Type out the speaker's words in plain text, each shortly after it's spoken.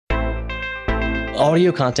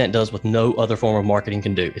Audio content does what no other form of marketing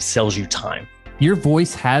can do. It sells you time. Your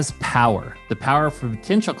voice has power, the power for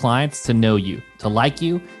potential clients to know you, to like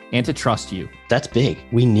you, and to trust you. That's big.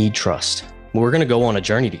 We need trust. We're going to go on a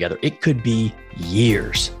journey together. It could be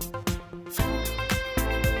years.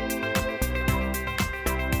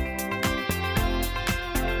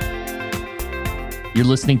 You're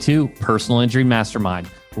listening to Personal Injury Mastermind,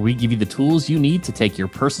 where we give you the tools you need to take your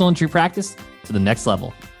personal injury practice to the next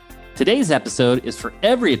level. Today's episode is for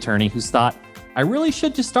every attorney who's thought, I really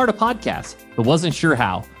should just start a podcast, but wasn't sure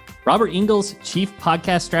how. Robert Ingalls, Chief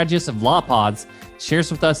Podcast Strategist of LawPods, shares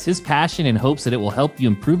with us his passion and hopes that it will help you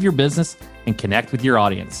improve your business and connect with your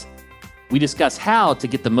audience. We discuss how to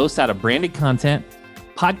get the most out of branded content,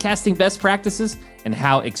 podcasting best practices, and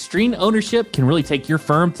how extreme ownership can really take your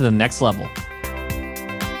firm to the next level.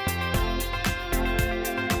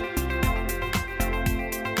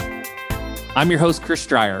 I'm your host, Chris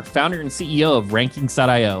Dreyer, founder and CEO of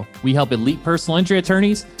Rankings.io. We help elite personal injury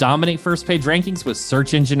attorneys dominate first page rankings with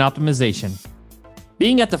search engine optimization.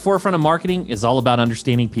 Being at the forefront of marketing is all about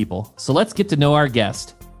understanding people, so let's get to know our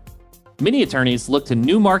guest. Many attorneys look to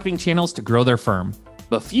new marketing channels to grow their firm,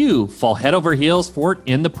 but few fall head over heels for it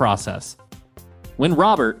in the process. When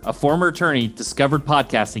Robert, a former attorney, discovered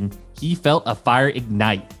podcasting, he felt a fire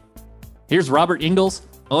ignite. Here's Robert Ingalls,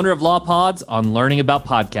 owner of LawPods, on learning about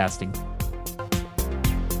podcasting.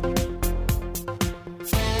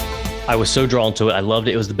 I was so drawn to it. I loved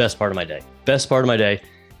it. It was the best part of my day. Best part of my day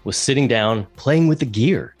was sitting down, playing with the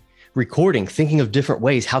gear, recording, thinking of different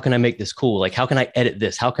ways. How can I make this cool? Like, how can I edit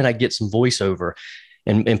this? How can I get some voiceover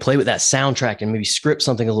and play with that soundtrack and maybe script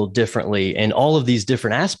something a little differently? And all of these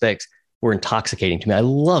different aspects were intoxicating to me. I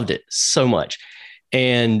loved it so much.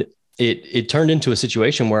 And it turned into a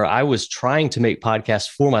situation where I was trying to make podcasts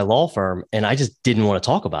for my law firm, and I just didn't want to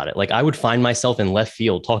talk about it. Like, I would find myself in left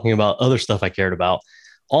field talking about other stuff I cared about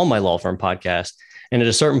on my law firm podcast. And at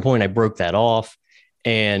a certain point, I broke that off.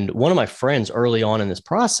 And one of my friends early on in this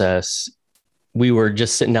process, we were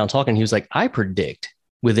just sitting down talking. He was like, I predict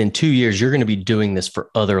within 2 years, you're going to be doing this for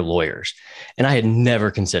other lawyers. And I had never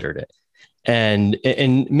considered it. And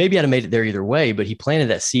maybe I'd have made it there either way, but he planted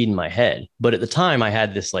that seed in my head. But at the time I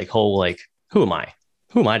had this whole, who am I?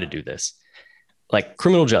 Who am I to do this? Like,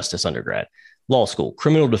 criminal justice undergrad, law school,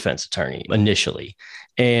 criminal defense attorney initially.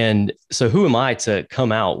 And so who am I to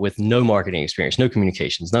come out with no marketing experience, no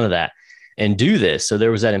communications, none of that, and do this? So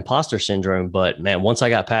there was that imposter syndrome. But man, once I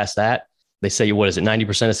got past that, they say, what is it?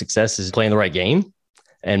 90% of success is playing the right game.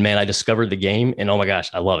 And man, I discovered the game, and oh my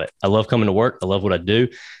gosh, I love it. I love coming to work. I love what I do.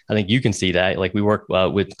 I think you can see that. Like, we work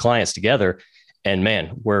with clients together, and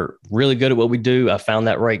man, we're really good at what we do. I found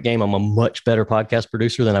that right game. I'm a much better podcast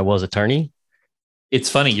producer than I was attorney. It's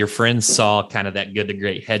funny, your friends saw kind of that good to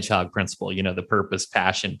great hedgehog principle, you know, the purpose,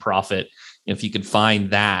 passion, profit. If you could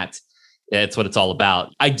find that, it's what it's all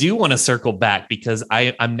about. I do want to circle back because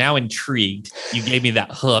I'm now intrigued. You gave me that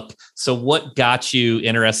hook. So what got you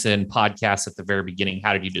interested in podcasts at the very beginning?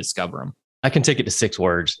 How did you discover them? I can take it to 6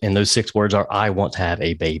 words. And those 6 words are, I want to have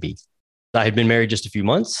a baby. I had been married just a few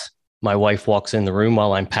months. My wife walks in the room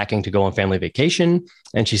while I'm packing to go on family vacation.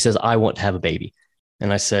 And she says, I want to have a baby.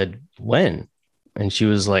 And I said, when? And she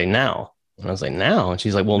was like, now. And I was like, now? And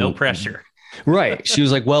she's like, well, no pressure. Right. She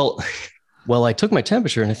was like, well, I took my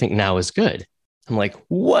temperature and I think now is good. I'm like,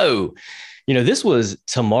 whoa. You know, this was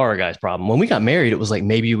tomorrow guy's problem. When we got married, it was like,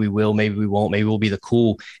 maybe we will, maybe we won't. Maybe we'll be the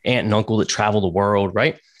cool aunt and uncle that travel the world.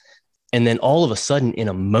 Right. And then all of a sudden, in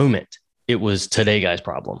a moment, it was today guy's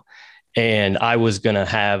problem. And I was going to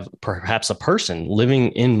have perhaps a person living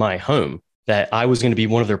in my home that I was going to be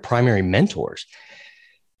one of their primary mentors.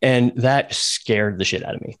 And that scared the shit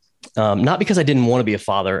out of me. Not because I didn't want to be a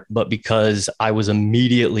father, but because I was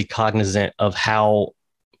immediately cognizant of how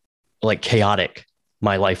chaotic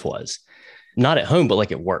my life was. Not at home,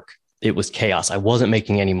 but at work. It was chaos. I wasn't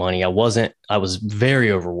making any money. I was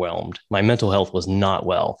very overwhelmed. My mental health was not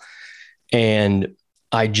well. And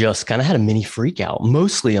I just kind of had a mini freak out,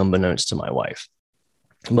 mostly unbeknownst to my wife.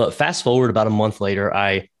 But fast forward about a month later,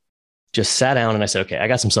 I just sat down and I said, okay, I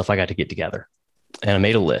got some stuff I got to get together. And I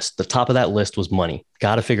made a list. The top of that list was money.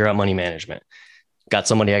 Got to figure out money management. Got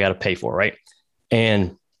somebody I got to pay for, right?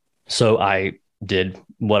 And so I did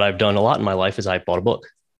what I've done a lot in my life is I bought a book.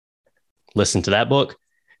 Listened to that book.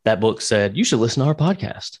 That book said, you should listen to our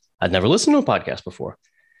podcast. I'd never listened to a podcast before.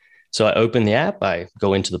 So I open the app. I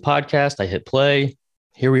go into the podcast. I hit play.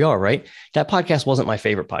 Here we are, right? That podcast wasn't my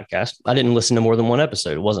favorite podcast. I didn't listen to more than one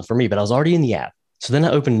episode. It wasn't for me, but I was already in the app. So then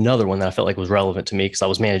I opened another one that I felt like was relevant to me because I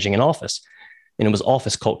was managing an office. And it was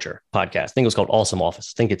Office Culture podcast. I think it was called Awesome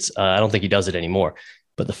Office. I think I don't think he does it anymore.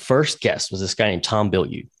 But the first guest was this guy named Tom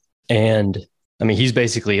Bilyeu. And I mean, he's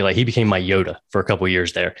basically like, he became my Yoda for a couple of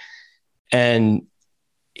years there. And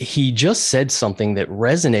he just said something that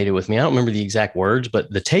resonated with me. I don't remember the exact words,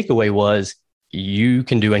 but the takeaway was, you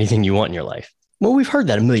can do anything you want in your life. Well, we've heard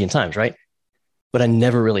that a million times, right? But I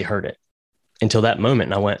never really heard it until that moment.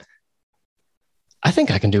 And I went, I think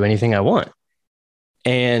I can do anything I want.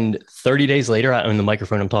 And 30 days later, I own the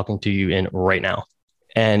microphone I'm talking to you in right now.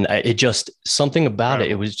 And it just, something about it,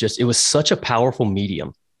 it was such a powerful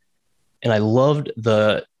medium. And I loved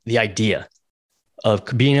the idea of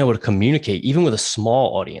being able to communicate, even with a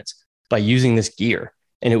small audience, by using this gear.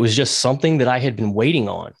 And it was just something that I had been waiting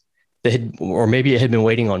on, or maybe it had been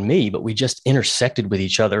waiting on me, but we just intersected with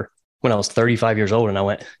each other when I was 35 years old. And I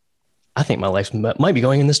went, I think my life might be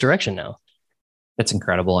going in this direction now. That's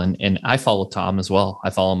incredible. And I follow Tom as well.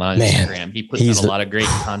 I follow him on Instagram. He puts out a lot of great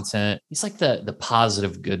content. He's like the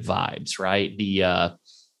positive, good vibes, right?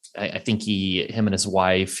 I think him and his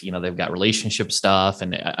wife, they've got relationship stuff,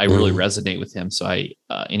 and I really resonate with him. So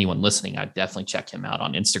anyone listening, I definitely check him out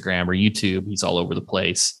on Instagram or YouTube. He's all over the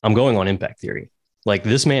place. I'm going on Impact Theory. Like,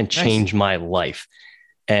 this man changed my life.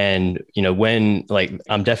 And, when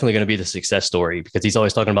I'm definitely going to be the success story, because he's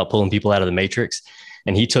always talking about pulling people out of the matrix.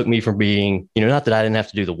 And he took me from being, not that I didn't have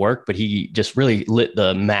to do the work, but he just really lit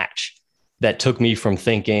the match that took me from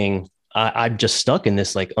thinking I'm just stuck in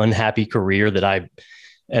this like unhappy career that I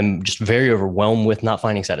am just very overwhelmed with, not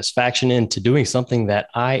finding satisfaction in, to doing something that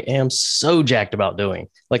I am so jacked about doing.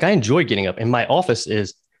 Like, I enjoy getting up, and my office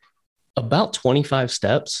is about 25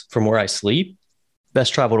 steps from where I sleep.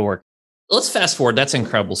 Best travel to work. Let's fast forward. That's an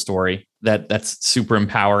incredible story. That's super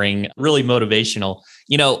empowering, really motivational.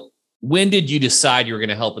 When did you decide you were going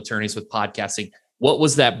to help attorneys with podcasting? What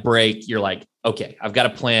was that break? You're like, okay, I've got a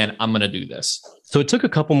plan. I'm going to do this. So it took a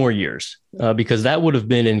couple more years because that would have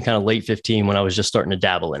been in kind of late 15 when I was just starting to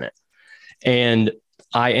dabble in it. And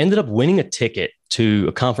I ended up winning a ticket to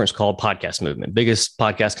a conference called Podcast Movement, biggest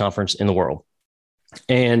podcast conference in the world.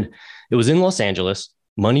 And it was in Los Angeles.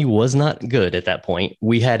 Money was not good at that point.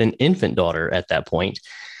 We had an infant daughter at that point.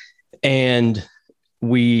 And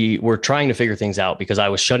we were trying to figure things out because I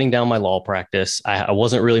was shutting down my law practice. I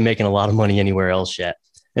wasn't really making a lot of money anywhere else yet.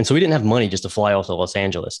 And so we didn't have money just to fly off to Los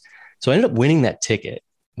Angeles. So I ended up winning that ticket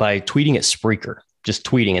by tweeting at Spreaker, just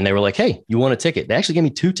tweeting. And they were like, hey, you want a ticket? They actually gave me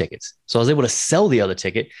 2 tickets. So I was able to sell the other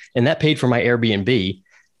ticket, and that paid for my Airbnb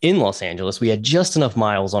in Los Angeles. We had just enough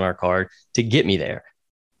miles on our card to get me there.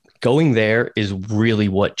 Going there is really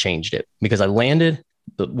what changed it, because I landed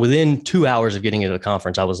within 2 hours of getting into the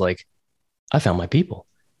conference. I was like, I found my people.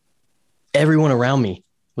 Everyone around me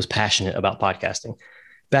was passionate about podcasting.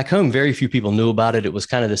 Back home, very few people knew about it. It was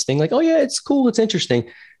kind of this thing like, oh yeah, it's cool, it's interesting,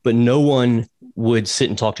 but no one would sit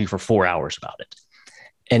and talk to you for 4 hours about it.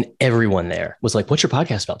 And everyone there was like, what's your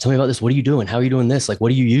podcast about? Tell me about this. What are you doing? How are you doing this? Like,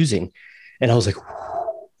 what are you using? And I was like,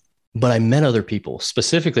 but I met other people.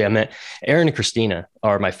 Specifically, I met Aaron and Christina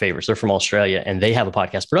are my favorites. They're from Australia, and they have a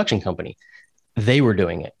podcast production company. They were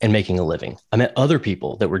doing it and making a living. I met other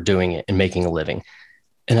people that were doing it and making a living.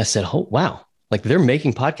 And I said, oh, wow, like they're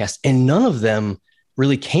making podcasts. And none of them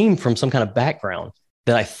really came from some kind of background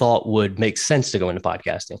that I thought would make sense to go into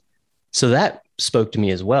podcasting. So that spoke to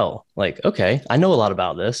me as well. Like, okay, I know a lot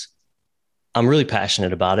about this. I'm really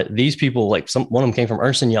passionate about it. These people, like one of them came from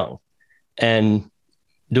Ernst & Young and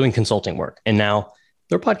doing consulting work. And now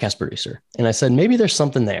they're a podcast producer. And I said, maybe there's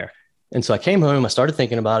something there. And so I came home, I started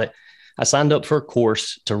thinking about it. I signed up for a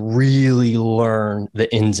course to really learn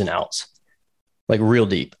the ins and outs, like real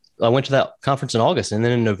deep. I went to that conference in August. And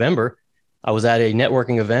then in November, I was at a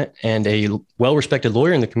networking event, and a well-respected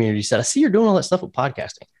lawyer in the community said, I see you're doing all that stuff with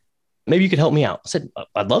podcasting. Maybe you could help me out. I said,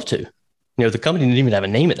 I'd love to. The company didn't even have a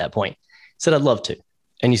name at that point. I said, I'd love to.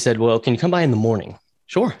 And he said, well, can you come by in the morning?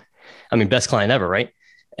 Sure. I mean, best client ever, right?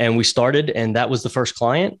 And we started, and that was the first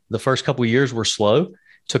client. The first couple of years were slow.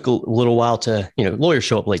 Took a little while to, lawyers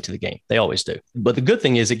show up late to the game. They always do. But the good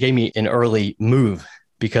thing is it gave me an early move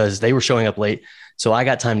because they were showing up late. So I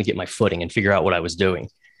got time to get my footing and figure out what I was doing.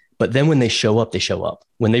 But then when they show up, they show up.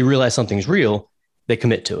 When they realize something's real, they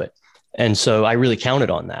commit to it. And so I really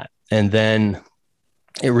counted on that. And then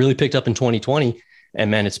it really picked up in 2020.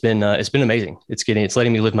 And man, it's been amazing. It's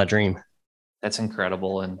letting me live my dream. That's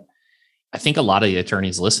incredible. And I think a lot of the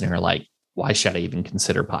attorneys listening are like, why should I even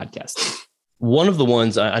consider podcasting? One of the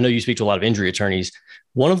ones, I know you speak to a lot of injury attorneys.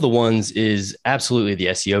 One of the ones is absolutely the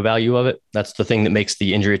SEO value of it. That's the thing that makes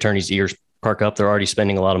the injury attorneys' ears perk up. They're already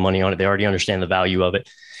spending a lot of money on it. They already understand the value of it.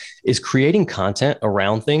 Is creating content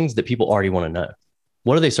around things that people already want to know.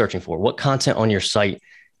 What are they searching for? What content on your site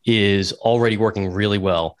is already working really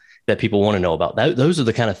well that people want to know about? Those are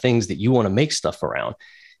the kind of things that you want to make stuff around.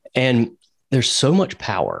 And there's so much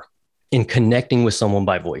power in connecting with someone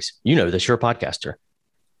by voice. You know this, you're a podcaster.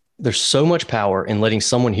 There's so much power in letting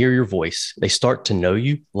someone hear your voice. They start to know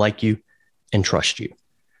you, like you, and trust you.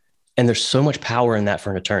 And there's so much power in that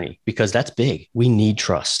for an attorney because that's big. We need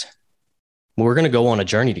trust. We're going to go on a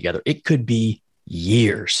journey together. It could be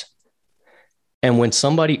years. And when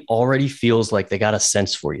somebody already feels like they got a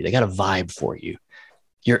sense for you, they got a vibe for you,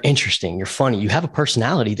 you're interesting, you're funny, you have a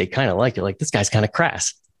personality they kind of like, you're like, this guy's kind of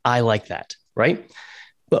crass. I like that, right?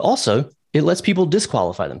 But also, it lets people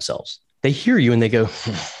disqualify themselves. They hear you and they go,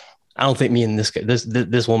 I don't think me and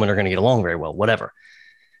this woman are going to get along very well, whatever.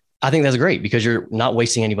 I think that's great because you're not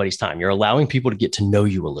wasting anybody's time. You're allowing people to get to know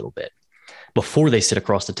you a little bit before they sit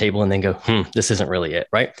across the table and then go, this isn't really it,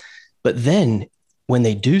 right? But then when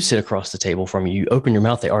they do sit across the table from you, you open your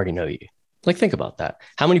mouth, they already know you. Like, think about that.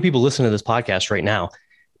 How many people listen to this podcast right now?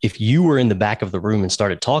 If you were in the back of the room and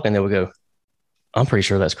started talking, they would go, I'm pretty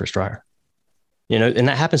sure that's Chris Dreyer. You know, and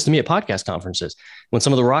that happens to me at podcast conferences. When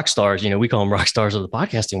some of the rock stars, you know, we call them rock stars of the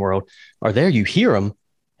podcasting world, are there, you hear them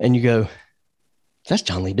and you go, that's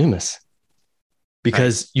John Lee Dumas.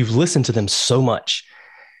 Because you've listened to them so much.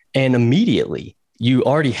 And immediately you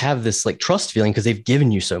already have this like trust feeling because they've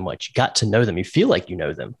given you so much. You got to know them. You feel like you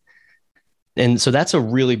know them. And so that's a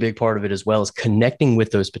really big part of it as well, is connecting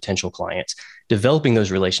with those potential clients, developing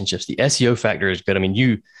those relationships. The SEO factor is good. I mean,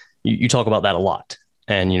 you talk about that a lot.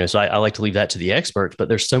 And, you know, so I like to leave that to the experts, but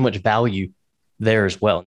there's so much value there as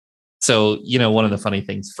well. So, you know, one of the funny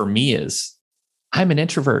things for me is I'm an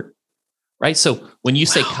introvert, right? So when you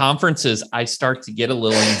say conferences, I start to get a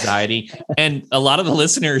little anxiety. And a lot of the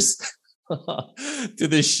listeners to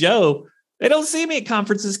this show, they don't see me at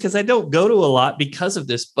conferences because I don't go to a lot because of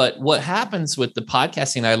this. But what happens with the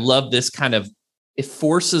podcasting, I love this kind of, it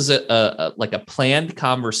forces a planned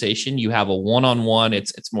conversation. You have a one-on-one,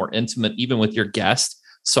 it's more intimate, even with your guest.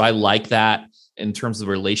 So I like that in terms of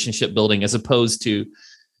relationship building, as opposed to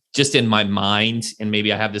just in my mind. And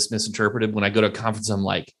maybe I have this misinterpreted. When I go to a conference, I'm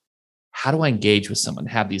like, how do I engage with someone?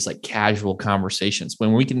 Have these like casual conversations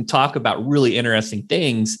when we can talk about really interesting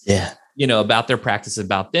things, you know, about their practice,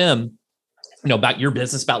 about them, you know, about your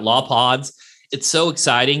business, about Law Pods. It's so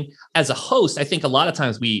exciting. As a host, I think a lot of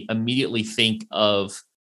times we immediately think of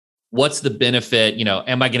what's the benefit, you know,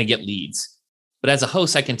 am I going to get leads? But as a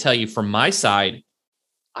host, I can tell you from my side,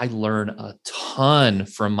 I learn a ton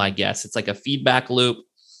from my guests. It's like a feedback loop.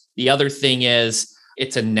 The other thing is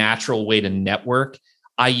it's a natural way to network.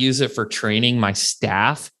 I use it for training my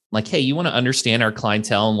staff. Like, hey, you want to understand our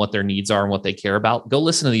clientele and what their needs are and what they care about? Go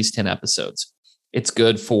listen to these 10 episodes. It's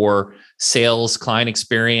good for sales, client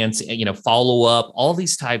experience, you know, follow up, all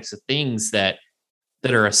these types of things that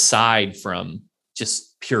are aside from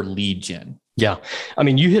just pure lead gen. Yeah. I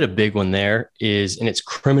mean, you hit a big one there and it's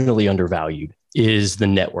criminally undervalued, is the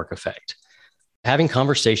network effect. Having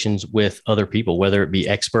conversations with other people, whether it be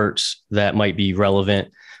experts that might be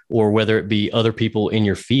relevant or whether it be other people in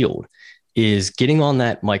your field, is getting on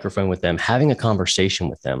that microphone with them, having a conversation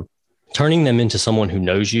with them, turning them into someone who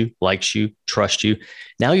knows you, likes you, trusts you.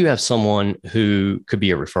 Now you have someone who could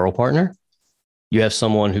be a referral partner. You have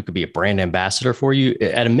someone who could be a brand ambassador for you.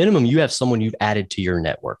 At a minimum, you have someone you've added to your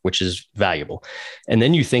network, which is valuable. And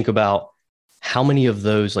then you think about how many of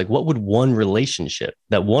those, like what would one relationship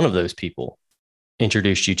that one of those people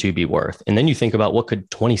introduced you to be worth? And then you think about what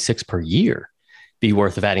could 26 per year be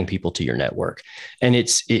worth of adding people to your network. And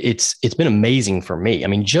it's been amazing for me. I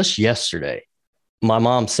mean, just yesterday, my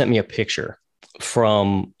mom sent me a picture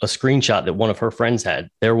from a screenshot that one of her friends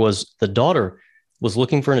had. The daughter was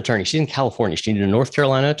looking for an attorney. She's in California. She needed a North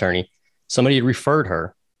Carolina attorney. Somebody had referred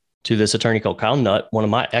her to this attorney called Kyle Nutt, one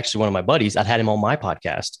of my buddies. I'd had him on my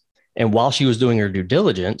podcast. And while she was doing her due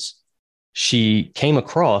diligence, she came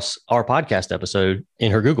across our podcast episode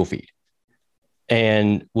in her Google feed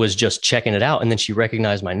and was just checking it out. And then she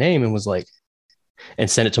recognized my name and was like, and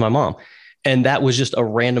sent it to my mom. And that was just a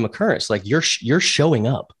random occurrence. Like you're showing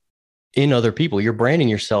up in other people. You're branding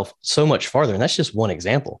yourself so much farther. And that's just one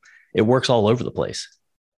example. It works all over the place.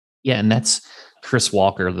 Yeah. And that's Chris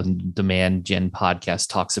Walker, the Demand Gen podcast,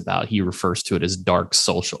 talks about. He refers to it as dark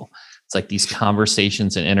social. It's like these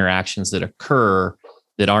conversations and interactions that occur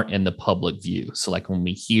that aren't in the public view. So like when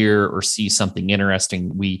we hear or see something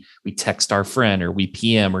interesting, we text our friend or we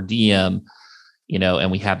PM or DM, you know,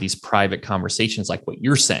 and we have these private conversations like what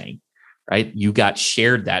you're saying, right? You got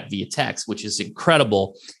shared that via text, which is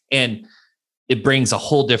incredible. And it brings a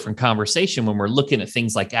whole different conversation when we're looking at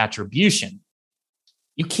things like attribution.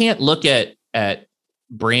 You can't look at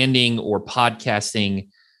branding or podcasting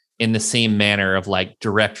in the same manner of like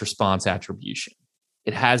direct response attribution.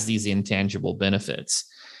 It has these intangible benefits.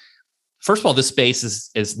 First of all, this space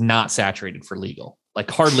is not saturated for legal. Like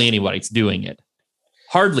hardly anybody's doing it.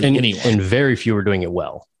 Hardly anyone. And very few are doing it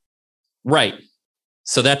well. Right.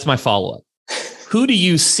 So that's my follow-up. Who do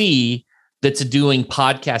you see that's doing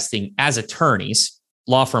podcasting as attorneys,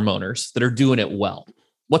 law firm owners that are doing it well?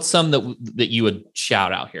 What's some that you would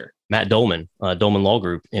shout out here? Matt Dolman, Dolman Law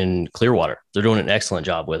Group in Clearwater. They're doing an excellent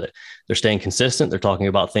job with it. They're staying consistent. They're talking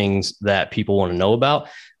about things that people want to know about,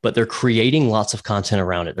 but they're creating lots of content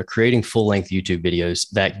around it. They're creating full-length YouTube videos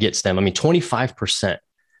that gets them. 25%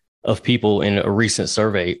 of people in a recent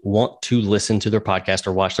survey want to listen to their podcast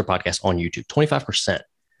or watch their podcast on YouTube, 25%.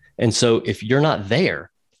 And so if you're not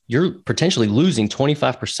there, you're potentially losing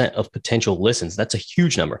 25% of potential listens. That's a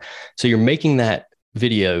huge number. So you're making that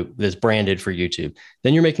video that's branded for YouTube.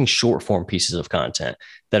 Then you're making short form pieces of content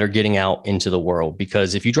that are getting out into the world,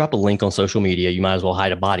 because if you drop a link on social media, you might as well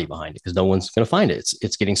hide a body behind it because no one's going to find it.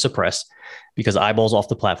 It's getting suppressed because eyeballs off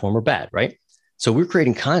the platform are bad, right? So we're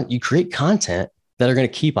creating you create content that are going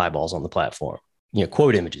to keep eyeballs on the platform,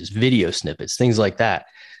 quote images, video snippets, things like that.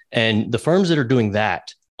 And the firms that are doing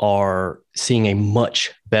that are seeing a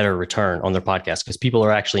much better return on their podcast because people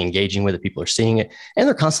are actually engaging with it. People are seeing it, and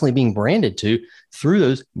they're constantly being branded through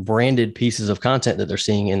those branded pieces of content that they're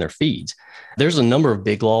seeing in their feeds. There's a number of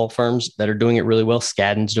big law firms that are doing it really well.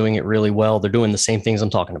 Skadden's doing it really well. They're doing the same things I'm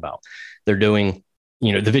talking about. They're doing,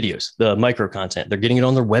 the videos, the micro content. They're getting it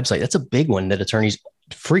on their website. That's a big one that attorneys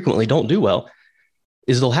frequently don't do well,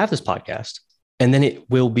 is they'll have this podcast and then it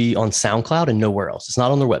will be on SoundCloud and nowhere else. It's not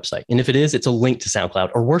on their website. And if it is, it's a link to SoundCloud,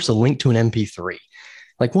 or worse, a link to an MP3.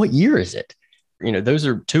 Like, what year is it? Those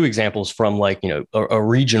are two examples from a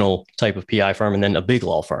regional type of PI firm and then a big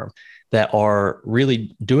law firm that are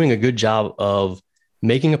really doing a good job of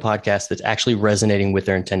making a podcast that's actually resonating with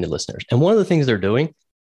their intended listeners. And one of the things they're doing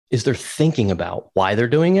is they're thinking about why they're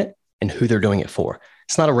doing it and who they're doing it for.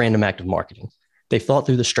 It's not a random act of marketing. They've thought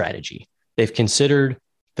through the strategy. They've considered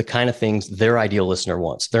the kind of things their ideal listener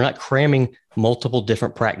wants. They're not cramming multiple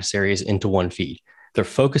different practice areas into one feed. They're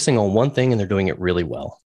focusing on one thing and they're doing it really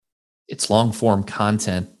well. It's long form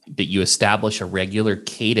content that you establish a regular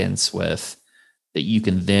cadence with that you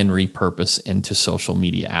can then repurpose into social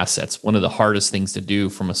media assets. One of the hardest things to do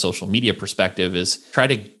from a social media perspective is try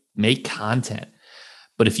to make content.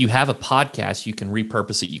 But if you have a podcast, you can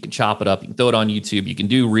repurpose it. You can chop it up. You can throw it on YouTube. You can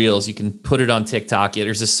do reels. You can put it on TikTok.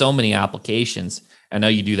 There's just so many applications. I know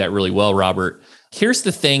you do that really well, Robert. Here's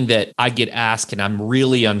the thing that I get asked, and I'm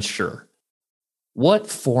really unsure. What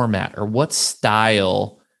format or what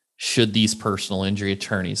style should these personal injury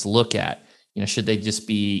attorneys look at? Should they just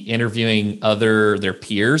be interviewing their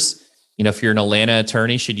peers? If you're an Atlanta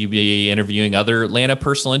attorney, should you be interviewing other Atlanta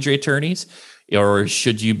personal injury attorneys? Or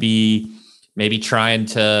should you be maybe trying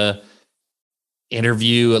to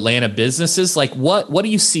interview Atlanta businesses? Like what do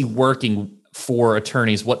you see working for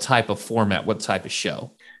attorneys? What type of format, what type of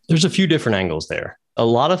show? There's a few different angles there. A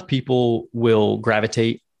lot of people will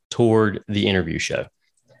gravitate toward the interview show.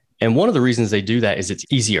 And one of the reasons they do that is it's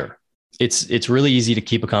easier. It's really easy to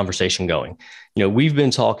keep a conversation going. We've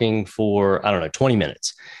been talking for, 20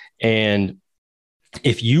 minutes. And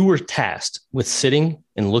if you were tasked with sitting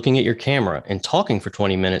and looking at your camera and talking for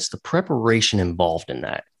 20 minutes, the preparation involved in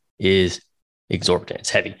that is exorbitant. It's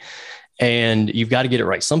heavy. And you've got to get it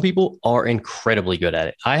right. Some people are incredibly good at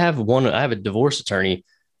it. I have a divorce attorney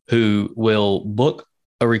who will book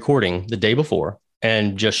a recording the day before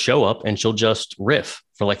and just show up, and she'll just riff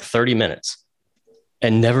for like 30 minutes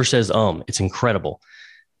and never says, it's incredible.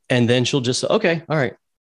 And then she'll just say, okay, all right.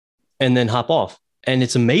 And then hop off. And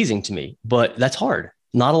it's amazing to me, but that's hard.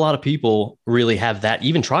 Not a lot of people really have that.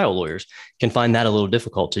 Even trial lawyers can find that a little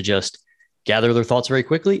difficult to just gather their thoughts very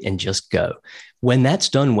quickly and just go. When that's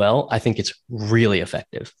done well, I think it's really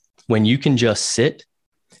effective. When you can just sit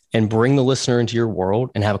and bring the listener into your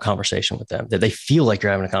world and have a conversation with them, that they feel like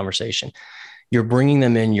you're having a conversation. You're bringing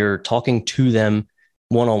them in, you're talking to them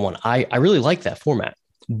one-on-one. I really like that format,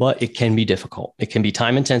 but it can be difficult. It can be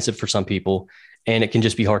time intensive for some people, and it can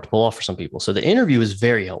just be hard to pull off for some people. So the interview is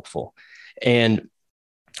very helpful. And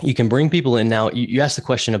you can bring people in. Now, you asked the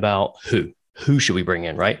question about who should we bring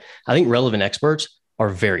in, right? I think relevant experts are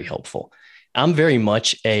very helpful. I'm very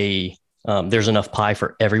much there's enough pie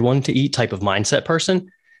for everyone to eat type of mindset person.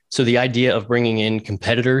 So the idea of bringing in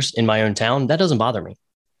competitors in my own town, that doesn't bother me,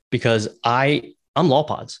 because I'm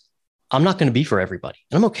LawPods. I'm not going to be for everybody.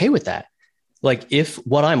 And I'm okay with that. Like, if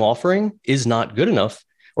what I'm offering is not good enough,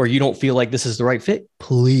 or you don't feel like this is the right fit,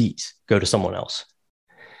 please go to someone else.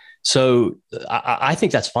 So I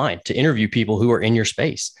think that's fine to interview people who are in your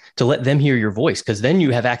space, to let them hear your voice, because then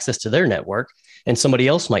you have access to their network and somebody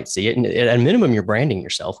else might see it. And at a minimum, you're branding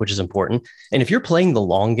yourself, which is important. And if you're playing the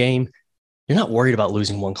long game, you're not worried about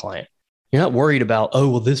losing one client. You're not worried about, oh,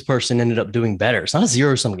 well, this person ended up doing better. It's not a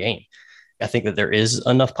zero-sum game. I think that there is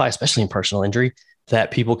enough pie, especially in personal injury,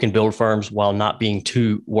 that people can build firms while not being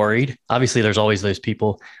too worried. Obviously, there's always those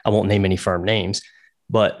people, I won't name any firm names,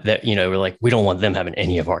 but that, we're like, we don't want them having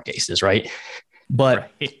any of our cases, right?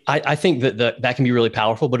 But right. I think that can be really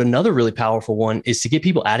powerful. But another really powerful one is to get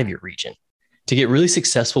people out of your region, to get really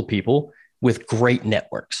successful people with great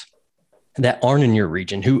networks that aren't in your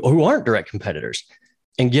region, who aren't direct competitors,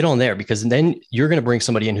 and get on there, because then you're going to bring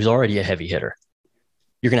somebody in who's already a heavy hitter.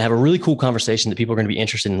 You're going to have a really cool conversation that people are going to be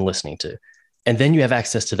interested in listening to. And then you have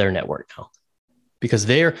access to their network now, because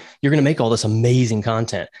you're going to make all this amazing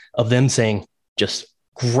content of them saying just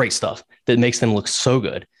great stuff that makes them look so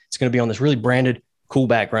good. It's going to be on this really branded, cool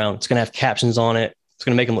background. It's going to have captions on it. It's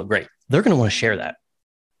going to make them look great. They're going to want to share that.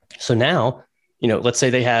 So now, let's say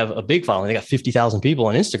they have a big following. They got 50,000 people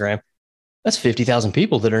on Instagram. That's 50,000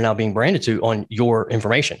 people that are now being branded to on your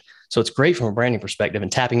information. So it's great from a branding perspective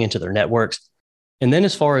and tapping into their networks. And then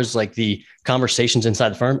as far as like the conversations inside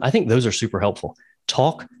the firm, I think those are super helpful.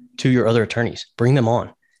 Talk to your other attorneys, bring them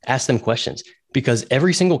on, ask them questions, because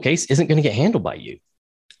every single case isn't going to get handled by you.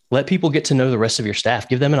 Let people get to know the rest of your staff,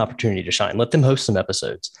 give them an opportunity to shine, let them host some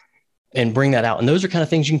episodes and bring that out. And those are kind of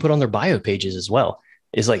things you can put on their bio pages as well.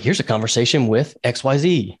 Is like, here's a conversation with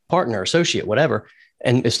XYZ partner, associate, whatever.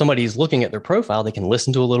 And if somebody's looking at their profile, they can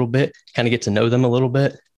listen to a little bit, kind of get to know them a little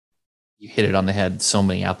bit. You hit it on the head. So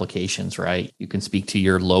many applications, right? You can speak to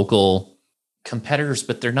your local competitors,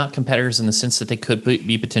 but they're not competitors in the sense that they could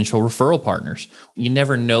be potential referral partners. You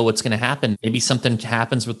never know what's going to happen. Maybe something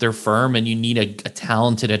happens with their firm and you need a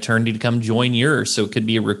talented attorney to come join yours. So it could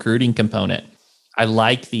be a recruiting component. I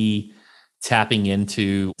like the tapping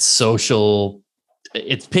into social.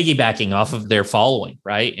 It's piggybacking off of their following,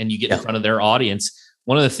 right? And you get in front of their audience.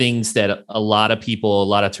 One of the things that a lot of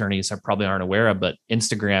attorneys probably aren't aware of, but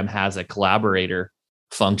Instagram has a collaborator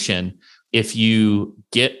function. If you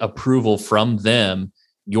get approval from them,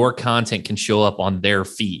 your content can show up on their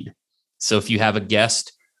feed. So if you have a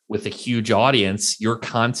guest with a huge audience, your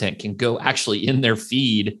content can go actually in their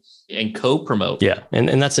feed and co-promote. Yeah.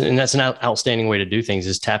 And that's an outstanding way to do things,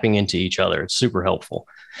 is tapping into each other. It's super helpful.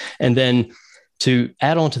 And then to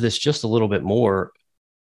add on to this just a little bit more,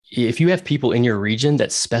 if you have people in your region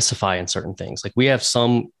that specify in certain things, like we have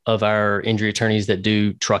some of our injury attorneys that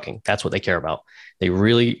do trucking. That's what they care about. They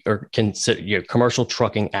really are consider commercial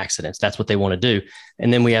trucking accidents. That's what they want to do.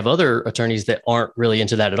 And then we have other attorneys that aren't really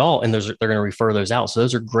into that at all. And they're going to refer those out. So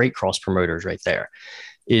those are great cross promoters right there,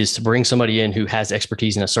 is to bring somebody in who has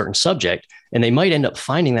expertise in a certain subject, and they might end up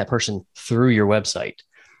finding that person through your website.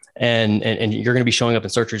 And you're going to be showing up in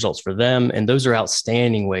search results for them. And those are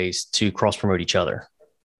outstanding ways to cross promote each other.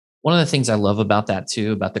 One of the things I love about that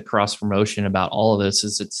too, about the cross promotion, about all of this,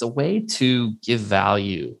 is it's a way to give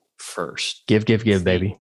value first. Give,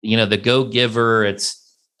 baby. The go giver,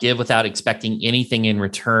 it's give without expecting anything in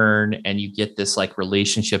return. And you get this like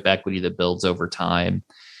relationship equity that builds over time.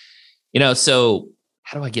 So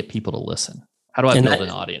how do I get people to listen? How do I build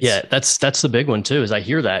an audience? Yeah, that's the big one too, is I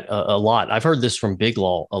hear that a lot. I've heard this from Big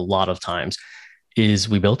Law a lot of times, is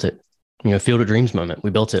we built it. Field of Dreams moment.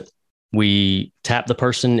 We built it. We tapped the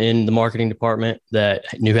person in the marketing department that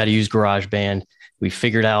knew how to use GarageBand. We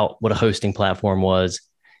figured out what a hosting platform was.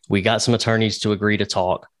 We got some attorneys to agree to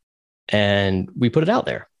talk, and we put it out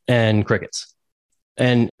there, and crickets.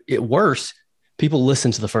 And worse, people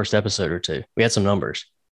listened to the first episode or two. We had some numbers,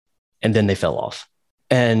 and then they fell off.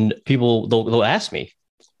 And people, they'll ask me,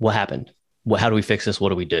 what happened? How do we fix this? What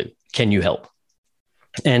do we do? Can you help?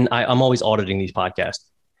 And I'm always auditing these podcasts.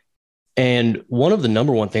 And one of the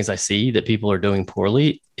number one things I see that people are doing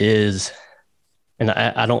poorly is, and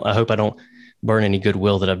I hope I don't burn any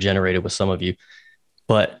goodwill that I've generated with some of you,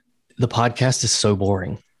 but the podcast is so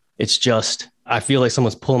boring. It's just, I feel like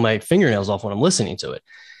someone's pulling my fingernails off when I'm listening to it.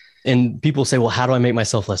 And people say, well, how do I make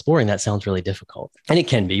myself less boring? That sounds really difficult. And it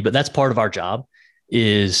can be, but that's part of our job,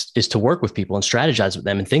 is to work with people and strategize with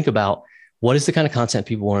them and think about what is the kind of content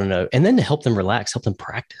people want to know, and then to help them relax, help them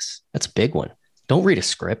practice. That's a big one. Don't read a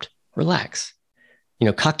script. Relax.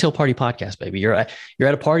 Cocktail party podcast, baby. You're at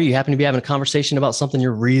a party, you happen to be having a conversation about something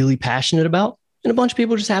you're really passionate about, and a bunch of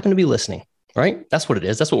people just happen to be listening, right? That's what it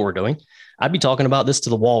is. That's what we're doing. I'd be talking about this to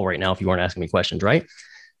the wall right now if you weren't asking me questions, right?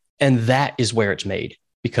 And that is where it's made,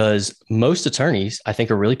 because most attorneys, I think,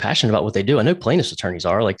 are really passionate about what they do. I know plaintiffs' attorneys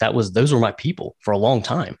are. Like those were my people for a long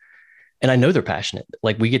time. And I know they're passionate.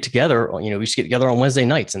 Like we get together, we just get together on Wednesday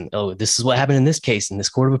nights and, oh, this is what happened in this case, in this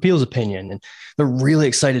court of appeals opinion. And they're really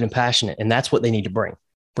excited and passionate. And that's what they need to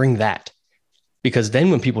bring that, because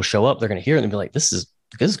then when people show up, they're going to hear it and be like, this is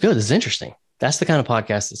good. This is interesting. That's the kind of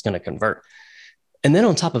podcast that's going to convert. And then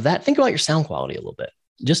on top of that, think about your sound quality a little bit.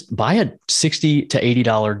 Just buy a $60 to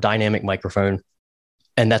 $80 dynamic microphone,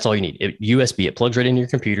 and that's all you need. USB, it plugs right into your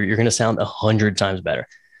computer. You're going to sound 100 times better.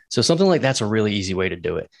 So something like that's a really easy way to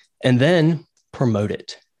do it. And then promote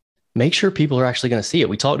it. Make sure people are actually going to see it.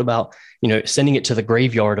 We talked about, sending it to the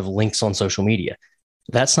graveyard of links on social media.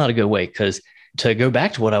 That's not a good way, because to go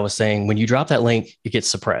back to what I was saying, when you drop that link, it gets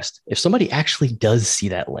suppressed. If somebody actually does see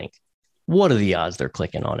that link, what are the odds they're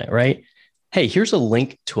clicking on it, right? Hey, here's a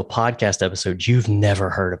link to a podcast episode you've never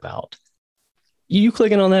heard about. You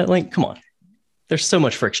clicking on that link? Come on. There's so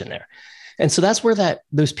much friction there. And so that's where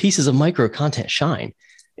those pieces of micro content shine,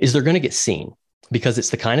 is they're going to get seen, because it's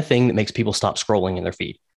the kind of thing that makes people stop scrolling in their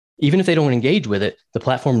feed. Even if they don't engage with it, the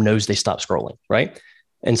platform knows they stop scrolling, right?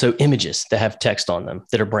 And so images that have text on them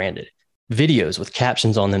that are branded, videos with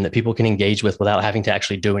captions on them that people can engage with without having to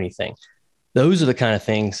actually do anything. Those are the kind of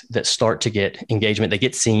things that start to get engagement. They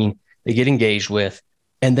get seen, they get engaged with,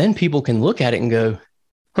 and then people can look at it and go,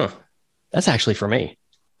 that's actually for me.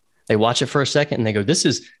 They watch it for a second and they go, this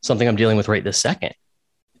is something I'm dealing with right this second.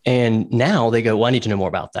 And now they go, well, I need to know more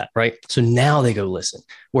about that, right? So now they go listen.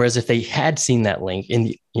 Whereas if they had seen that link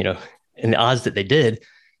in the odds that they did,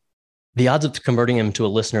 the odds of converting them to a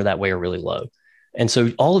listener that way are really low. And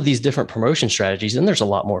so all of these different promotion strategies, and there's a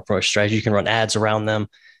lot more promotion strategies, you can run ads around them,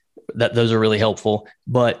 those are really helpful.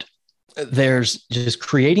 But there's just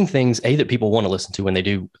creating things, that people want to listen to when they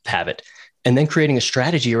do have it, and then creating a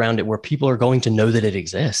strategy around it where people are going to know that it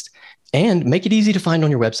exists, and make it easy to find on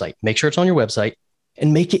your website. Make sure it's on your website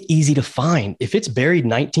and make it easy to find. If it's buried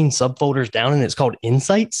 19 subfolders down and it's called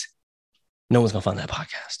Insights, no one's going to find that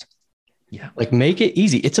podcast. Yeah. Like, make it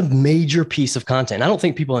easy. It's a major piece of content. I don't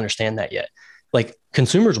think people understand that yet. Like,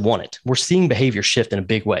 consumers want it. We're seeing behavior shift in a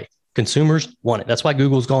big way. Consumers want it. That's why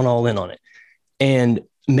Google's gone all in on it. And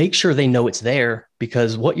make sure they know it's there,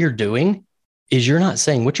 because what you're doing is you're not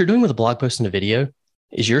saying, what you're doing with a blog post and a video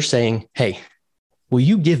is you're saying, hey, will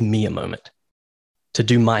you give me a moment to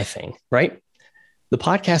do my thing, right? The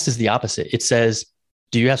podcast is the opposite. It says,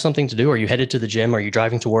 do you have something to do? Are you headed to the gym? Are you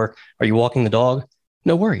driving to work? Are you walking the dog?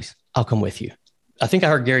 No worries. I'll come with you. I think I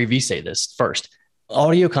heard Gary Vee say this first.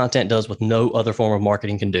 Audio content does what no other form of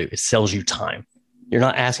marketing can do. It sells you time. You're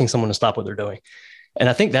not asking someone to stop what they're doing. And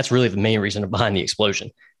I think that's really the main reason behind the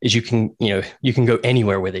explosion is you can go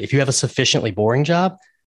anywhere with it. If you have a sufficiently boring job,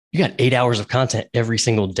 you got 8 hours of content every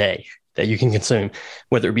single day that you can consume,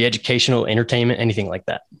 whether it be educational, entertainment, anything like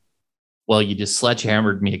that. Well, you just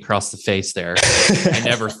sledgehammered me across the face there. I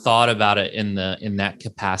never thought about it in that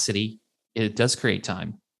capacity. It does create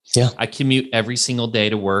time. Yeah. I commute every single day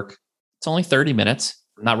to work. It's only 30 minutes.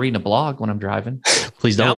 I'm not reading a blog when I'm driving.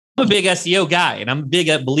 Please don't. Now, I'm a big SEO guy, and I'm a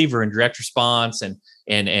big believer in direct response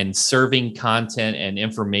and serving content and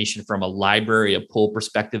information from a library, a pull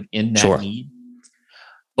perspective in that need.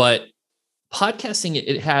 But podcasting,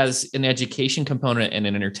 it has an education component and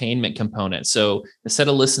an entertainment component. So instead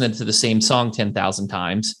of listening to the same song 10,000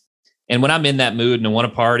 times, and when I'm in that mood and I want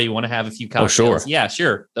to party, want to have a few cocktails, yeah,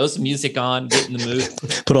 sure. Throw some music on, get in the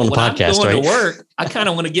mood. Put on the podcast, I'm going right? to work, I kind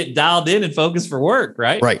of want to get dialed in and focus for work,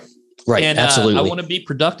 right? Right. And absolutely. I want to be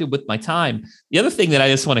productive with my time. The other thing that I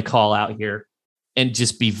just want to call out here and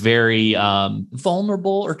just be very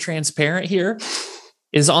vulnerable or transparent here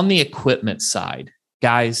is on the equipment side.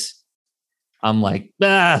 Guys, I'm like,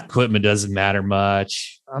 equipment doesn't matter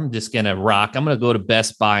much. I'm just going to rock. I'm going to go to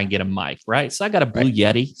Best Buy and get a mic, right? So I got a Blue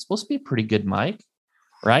Yeti. It's supposed to be a pretty good mic,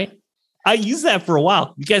 right? I used that for a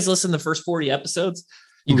while. You guys listen to the first 40 episodes?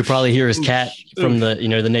 You could probably hear his cat from the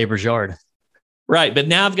neighbor's yard. Right. But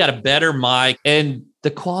now I've got a better mic and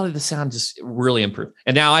the quality of the sound just really improved.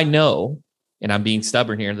 And now I know, and I'm being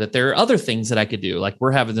stubborn here, that there are other things that I could do. Like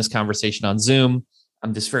we're having this conversation on Zoom.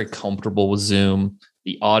 I'm just very comfortable with Zoom.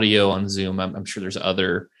 The audio on Zoom, I'm sure there's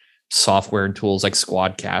other software and tools like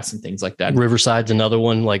Squadcast and things like that. Riverside's another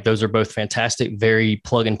one. Like those are both fantastic, very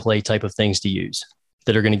plug and play type of things to use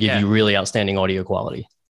that are going to give you really outstanding audio quality.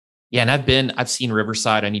 Yeah. And I've seen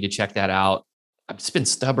Riverside. I need to check that out. I've just been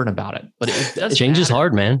stubborn about it, but it does. Change is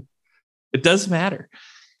hard, man. It does matter.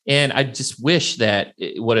 And I just wish that,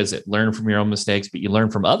 learn from your own mistakes, but you learn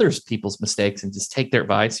from others people's mistakes and just take their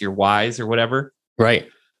advice, you're wise or whatever. Right.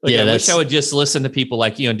 Like, I wish I would just listen to people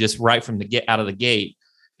like you and just right from the out of the gate,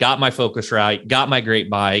 got my focus right, got my great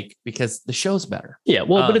mic, because the show's better. Yeah.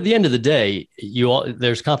 Well, but at the end of the day,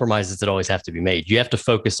 there's compromises that always have to be made. You have to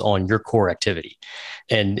focus on your core activity.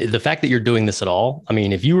 And the fact that you're doing this at all, I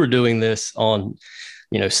mean, if you were doing this on,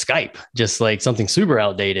 Skype, just like something super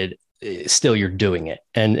outdated, still you're doing it.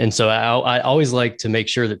 And so I always like to make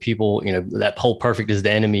sure that people, that whole perfect is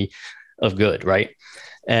the enemy of good. Right.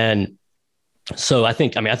 And So I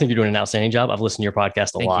think you're doing an outstanding job. I've listened to your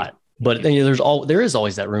podcast a lot, but there is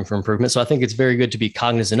always that room for improvement. So I think it's very good to be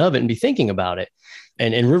cognizant of it and be thinking about it.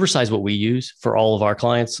 And Riverside is what we use for all of our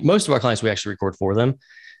clients. Most of our clients, we actually record for them.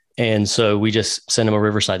 And so we just send them a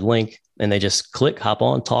Riverside link and they just click, hop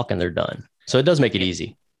on, talk, and they're done. So it does make it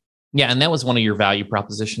easy. Yeah. And that was one of your value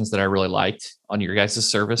propositions that I really liked on your guys'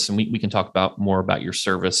 service. And we can talk about more about your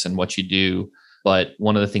service and what you do. But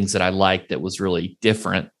one of the things that I liked that was really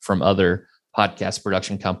different from other podcast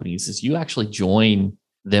production companies is you actually join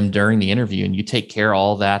them during the interview and you take care of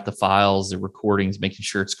all that, the files, the recordings, making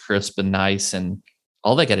sure it's crisp and nice, and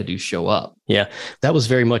all they got to do is show up. Yeah. That was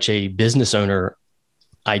very much a business owner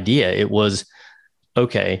idea. It was,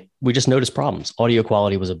 okay, we just noticed problems. Audio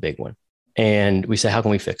quality was a big one. And we say, how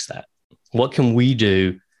can we fix that? What can we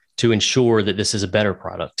do to ensure that this is a better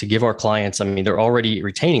product, to give our clients, they're already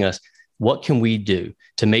retaining us. What can we do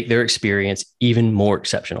to make their experience even more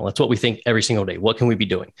exceptional? That's what we think every single day. What can we be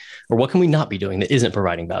doing? Or what can we not be doing that isn't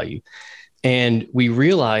providing value? And we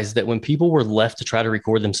realized that when people were left to try to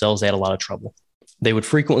record themselves, they had a lot of trouble. They would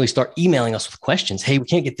frequently start emailing us with questions. Hey, we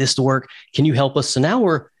can't get this to work. Can you help us? So now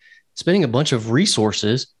we're spending a bunch of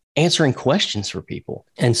resources answering questions for people.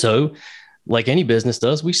 And so, like any business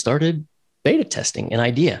does, we started beta testing an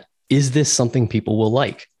idea. Is this something people will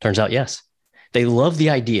like? Turns out, yes. They love the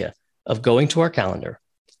idea of going to our calendar,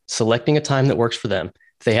 selecting a time that works for them.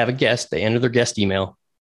 If they have a guest, they enter their guest email,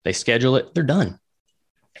 they schedule it, they're done.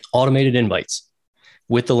 Automated invites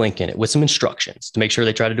with the link in it, with some instructions to make sure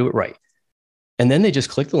they try to do it right. And then they just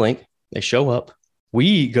click the link, they show up.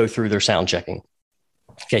 We go through their sound checking.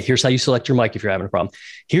 Okay, here's how you select your mic if you're having a problem.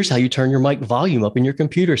 Here's how you turn your mic volume up in your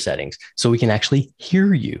computer settings so we can actually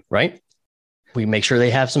hear you, right? We make sure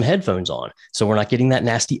they have some headphones on so we're not getting that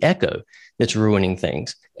nasty echo that's ruining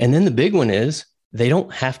things. And then the big one is they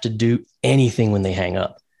don't have to do anything when they hang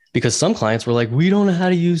up, because some clients were like, we don't know how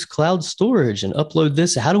to use cloud storage and upload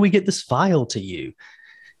this. How do we get this file to you?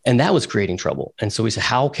 And that was creating trouble. And so we said,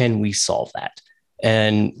 how can we solve that?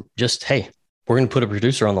 And just, hey, we're going to put a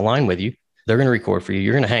producer on the line with you. They're going to record for you.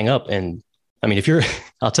 You're going to hang up. And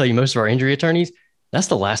I'll tell you, most of our injury attorneys, that's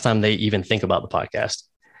the last time they even think about the podcast,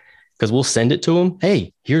 because we'll send it to them.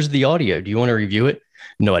 Hey, here's the audio. Do you want to review it?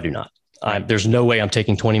 No, I do not. There's no way I'm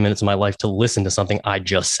taking 20 minutes of my life to listen to something I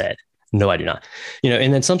just said. No, I do not.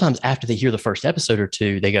 And then sometimes after they hear the first episode or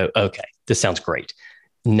two, they go, okay, this sounds great.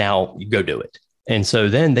 Now you go do it. And so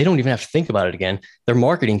then they don't even have to think about it again. Their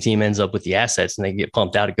marketing team ends up with the assets and they get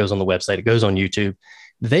pumped out. It goes on the website. It goes on YouTube.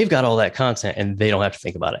 They've got all that content and they don't have to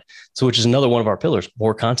think about it. So, which is another one of our pillars,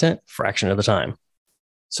 more content, fraction of the time.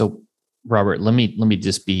 So Robert, let me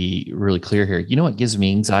just be really clear here. You know what gives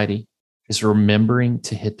me anxiety is remembering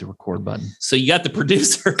to hit the record button. So you got the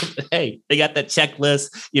producer, hey, they got that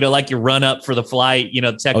checklist, like your run up for the flight,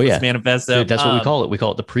 checklist manifesto. Dude, that's what we call it. We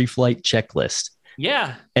call it the pre-flight checklist.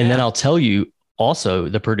 Yeah. And then I'll tell you also,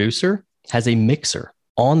 the producer has a mixer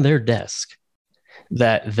on their desk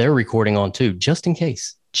that they're recording on too, just in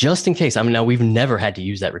case. Now we've never had to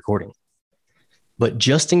use that recording, but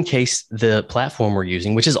just in case the platform we're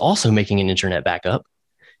using, which is also making an internet backup,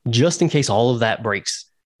 just in case all of that breaks,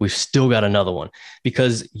 we've still got another one,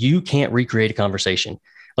 because you can't recreate a conversation.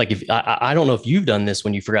 Like if I don't know if you've done this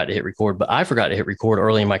when you forgot to hit record, but I forgot to hit record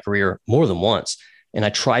early in my career more than once. And I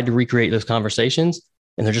tried to recreate those conversations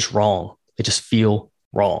and they're just wrong. They just feel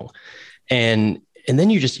wrong. And then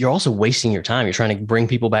you're also wasting your time. You're trying to bring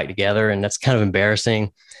people back together, and that's kind of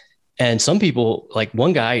embarrassing. And some people, like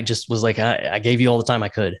one guy just was like, I gave you all the time I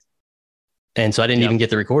could. And so I didn't even get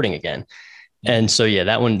the recording again. And so, yeah,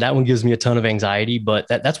 that one gives me a ton of anxiety, but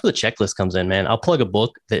that's where the checklist comes in, man. I'll plug a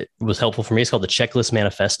book that was helpful for me. It's called the Checklist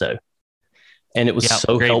Manifesto. And it was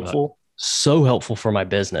so helpful for my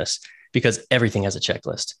business, because everything has a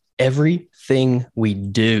checklist. Everything we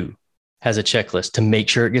do has a checklist to make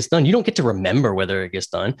sure it gets done. You don't get to remember whether it gets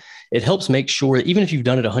done. It helps make sure that even if you've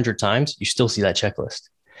done it 100 times, you still see that checklist.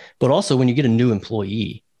 But also when you get a new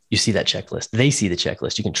employee, you see that checklist. They see the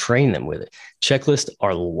checklist. You can train them with it. Checklists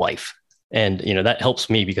are life. And, that helps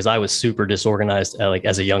me because I was super disorganized, like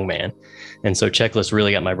as a young man. And so checklists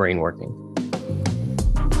really got my brain working.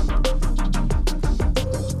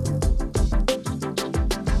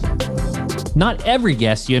 Not every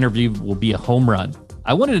guest you interview will be a home run.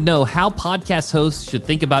 I wanted to know how podcast hosts should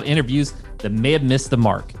think about interviews that may have missed the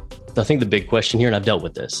mark. I think the big question here, and I've dealt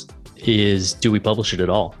with this, is do we publish it at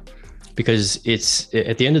all? Because it's,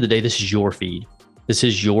 at the end of the day, this is your feed. This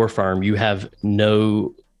is your firm. You have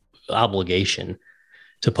no obligation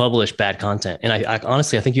to publish bad content. And I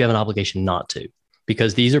honestly, I think you have an obligation not to,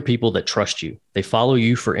 because these are people that trust you. They follow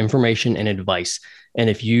you for information and advice. And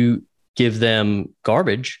if you give them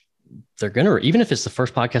garbage, they're going to, even if it's the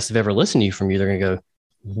first podcast they've ever listened to from you, they're going to go,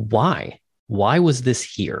 why was this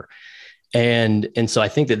here? And so I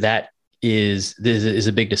think that is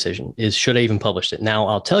a big decision, is should I even publish it? Now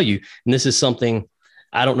I'll tell you, and this is something,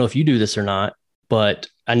 I don't know if you do this or not, but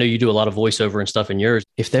I know you do a lot of voiceover and stuff in yours.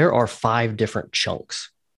 If there are 5 different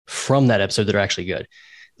chunks from that episode that are actually good,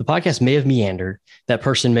 the podcast may have meandered. That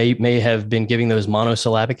person may have been giving those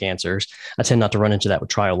monosyllabic answers. I tend not to run into that with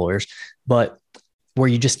trial lawyers, but where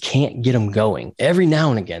you just can't get them going. Every now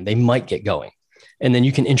and again, they might get going. And then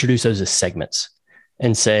you can introduce those as segments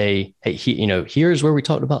and say, hey, here's where we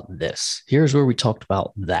talked about this. Here's where we talked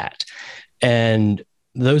about that. And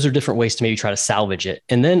those are different ways to maybe try to salvage it.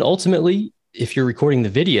 And then ultimately, if you're recording the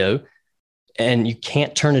video and you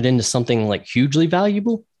can't turn it into something like hugely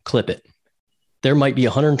valuable, clip it. There might be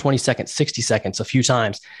 120 seconds, 60 seconds, a few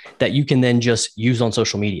times that you can then just use on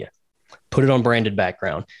social media, put it on branded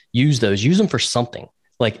background, use them for something.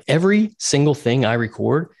 Like every single thing I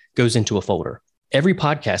record goes into a folder. Every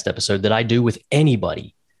podcast episode that I do with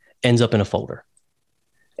anybody ends up in a folder,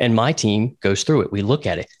 and my team goes through it. We look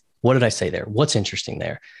at it. What did I say there? What's interesting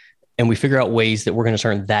there? And we figure out ways that we're going to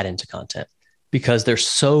turn that into content, because there's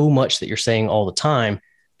so much that you're saying all the time.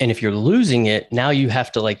 And if you're losing it, now you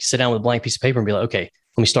have to like sit down with a blank piece of paper and be like, okay,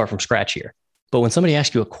 let me start from scratch here. But when somebody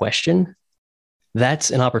asks you a question,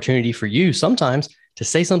 that's an opportunity for you sometimes to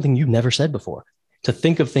say something you've never said before, to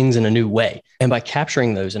think of things in a new way. And by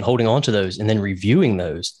capturing those and holding on to those and then reviewing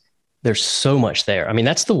those, there's so much there. I mean,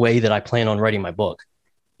 that's the way that I plan on writing my book,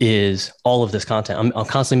 is all of this content. I'm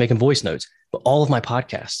constantly making voice notes, but all of my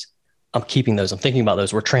podcasts, I'm keeping those. I'm thinking about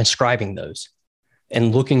those. We're transcribing those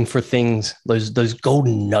and looking for things, those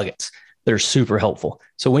golden nuggets that are super helpful.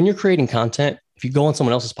 So when you're creating content, if you go on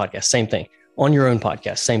someone else's podcast, same thing. On your own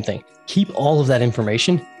podcast, same thing. Keep all of that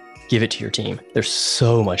information, give it to your team. There's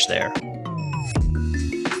so much there.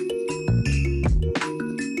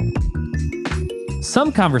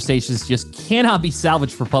 Some conversations just cannot be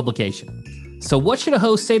salvaged for publication. So what should a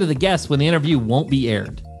host say to the guest when the interview won't be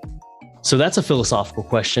aired? So that's a philosophical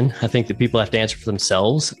question. I think that people have to answer for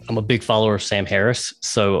themselves. I'm a big follower of Sam Harris,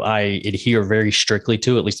 so I adhere very strictly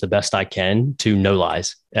to, at least the best I can, to no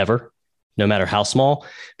lies ever, no matter how small,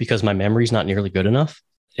 because my memory's not nearly good enough.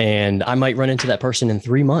 And I might run into that person in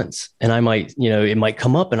 3 months, and I might, it might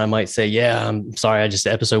come up and I might say, yeah, I'm sorry,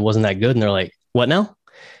 the episode wasn't that good. And they're like, what now?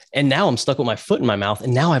 And now I'm stuck with my foot in my mouth.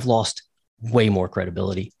 And now I've lost way more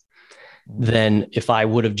credibility than if I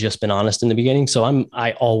would have just been honest in the beginning. So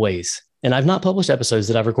I've not published episodes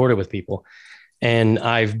that I've recorded with people, and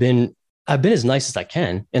I've been as nice as I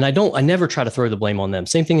can. And I never try to throw the blame on them.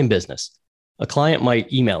 Same thing in business. A client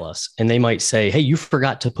might email us and they might say, hey, you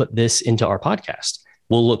forgot to put this into our podcast.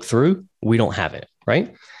 We'll look through. We don't have it,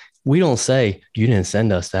 right? We don't say, you didn't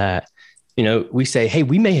send us that. We say, hey,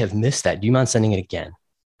 we may have missed that. Do you mind sending it again?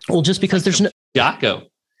 Well, just because there's no Jocko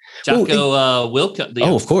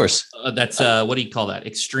Willink. Of course. That's what do you call that?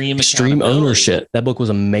 Extreme ownership. That book was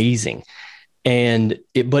amazing. And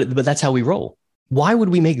but that's how we roll. Why would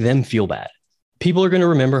we make them feel bad? People are going to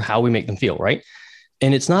remember how we make them feel, right?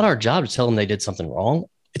 And it's not our job to tell them they did something wrong.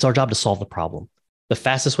 It's our job to solve the problem. The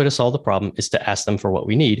fastest way to solve the problem is to ask them for what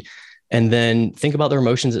we need, and then think about their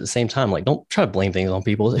emotions at the same time. Like, don't try to blame things on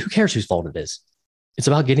people. Who cares whose fault it is? It's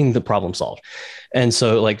about getting the problem solved. And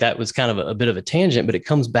so like that was kind of a bit of a tangent, but it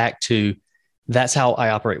comes back to, that's how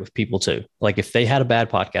I operate with people too. Like if they had a bad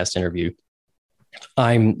podcast interview,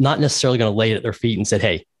 I'm not necessarily going to lay it at their feet and say,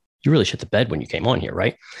 hey, you really shit the bed when you came on here,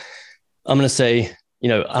 right? I'm going to say, I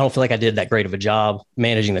don't feel like I did that great of a job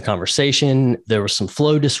managing the conversation. There were some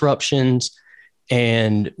flow disruptions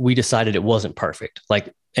and we decided it wasn't perfect.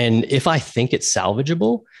 And if I think it's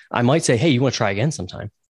salvageable, I might say, hey, you want to try again sometime?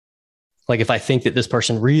 Like if I think that this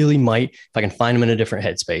person really might, if I can find them in a different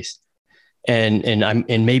headspace,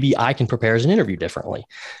 and maybe I can prepare as an interview differently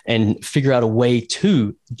and figure out a way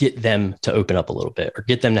to get them to open up a little bit or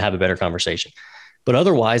get them to have a better conversation. But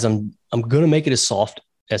otherwise, I'm going to make it as soft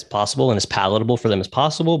as possible and as palatable for them as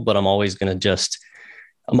possible. But I'm always going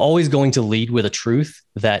to lead with a truth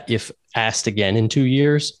that if asked again in 2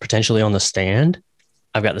 years, potentially on the stand,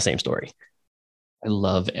 I've got the same story. I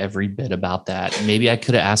love every bit about that. Maybe I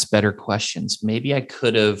could have asked better questions. Maybe I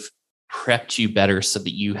could have prepped you better so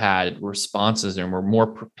that you had responses and were more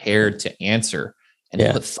prepared to answer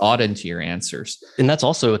and put thought into your answers. And that's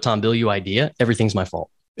also a Tom Bilyeu idea. Everything's my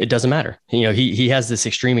fault. It doesn't matter. He has this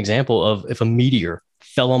extreme example of if a meteor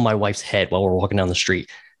fell on my wife's head while we're walking down the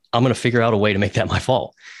street, I'm going to figure out a way to make that my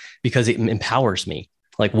fault because it empowers me.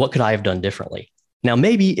 Like, what could I have done differently? Now,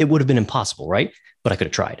 maybe it would have been impossible, right? But I could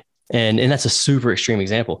have tried. And that's a super extreme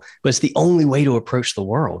example, but it's the only way to approach the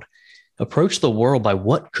world. Approach the world by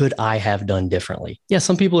what could I have done differently? Yeah,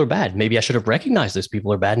 some people are bad. Maybe I should have recognized those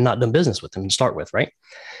people are bad and not done business with them to start with, right?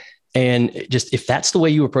 And just if that's the way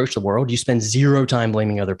you approach the world, you spend zero time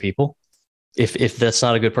blaming other people. If that's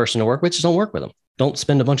not a good person to work with, just don't work with them. Don't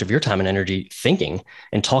spend a bunch of your time and energy thinking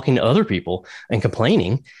and talking to other people and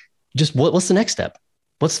complaining. Just what's the next step?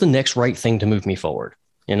 What's the next right thing to move me forward?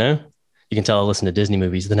 You know, you can tell I listen to Disney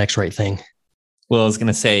movies, the next right thing. Well, I was going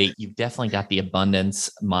to say, you've definitely got the abundance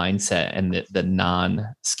mindset and the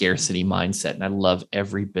non-scarcity mindset. And I love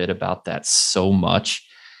every bit about that so much.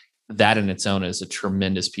 That in its own is a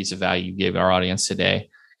tremendous piece of value you gave our audience today.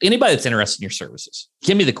 Anybody that's interested in your services,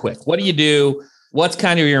 give me the quick. What do you do? What's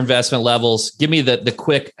kind of your investment levels? Give me the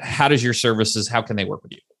quick, how does your services, how can they work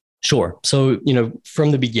with you? Sure. So,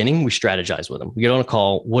 from the beginning, we strategize with them. We get on a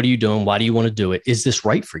call. What are you doing? Why do you want to do it? Is this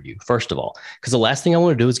right for you? First of all, because the last thing I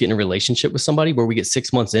want to do is get in a relationship with somebody where we get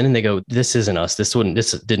 6 months in and they go, this isn't us. This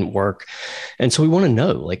didn't work. And so we want to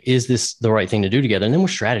know, like, is this the right thing to do together? And then we're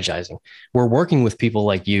strategizing. We're working with people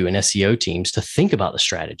like you and SEO teams to think about the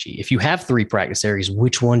strategy. If you have 3 practice areas,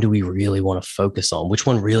 which one do we really want to focus on? Which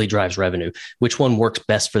one really drives revenue? Which one works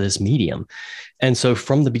best for this medium? And so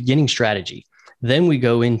from the beginning strategy, then we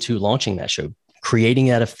go into launching that show, creating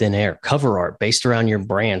out of thin air, cover art based around your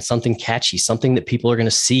brand, something catchy, something that people are going to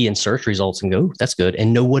see in search results and go, that's good,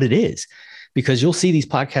 and know what it is. Because you'll see these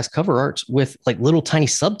podcast cover arts with like little tiny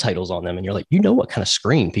subtitles on them. And you're like, what kind of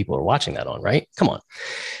screen people are watching that on, right? Come on.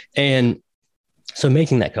 And so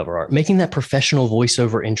making that cover art, making that professional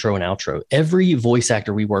voiceover intro and outro. Every voice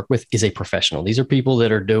actor we work with is a professional. These are people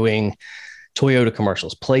that are doing Toyota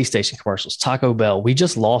commercials, PlayStation commercials, Taco Bell. We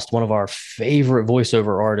just lost one of our favorite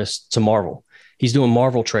voiceover artists to Marvel. He's doing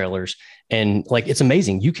Marvel trailers. And like, it's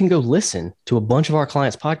amazing. You can go listen to a bunch of our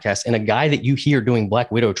clients' podcasts, and a guy that you hear doing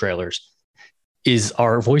Black Widow trailers is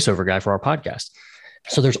our voiceover guy for our podcast.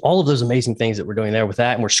 So there's all of those amazing things that we're doing there with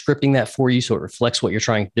that. And we're scripting that for you so it reflects what you're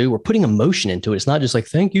trying to do. We're putting emotion into it. It's not just like,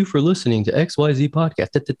 thank you for listening to XYZ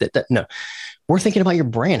podcast. No, we're thinking about your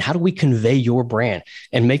brand. How do we convey your brand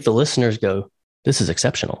and make the listeners go, this is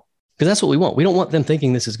exceptional? Because that's what we want. We don't want them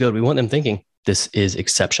thinking this is good. We want them thinking this is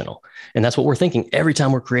exceptional. And that's what we're thinking every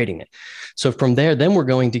time we're creating it. So from there, then we're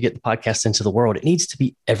going to get the podcast into the world. It needs to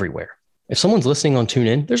be everywhere. If someone's listening on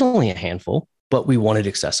TuneIn, there's only a handful, but we want it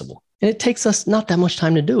accessible. And it takes us not that much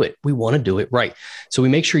time to do it. We want to do it right. So we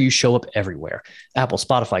make sure you show up everywhere. Apple,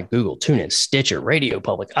 Spotify, Google, TuneIn, Stitcher, Radio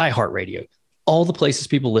Public, iHeartRadio, all the places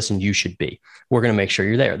people listen, you should be. We're going to make sure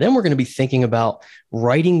you're there. Then we're going to be thinking about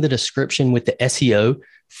writing the description with the SEO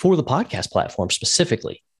for the podcast platform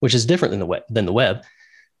specifically, which is different than the web.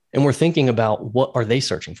 And we're thinking about what are they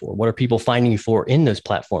searching for? What are people finding you for in those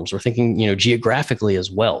platforms? We're thinking, geographically as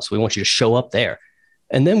well. So we want you to show up there.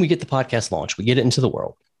 And then we get the podcast launch. We get it into the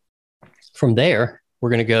world. From there, we're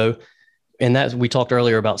going to go, and that we talked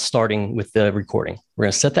earlier about starting with the recording. We're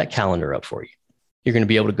going to set that calendar up for you. You're going to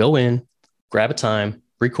be able to go in, grab a time,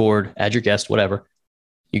 record, add your guest, whatever.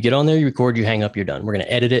 You get on there, you record, you hang up, you're done. We're going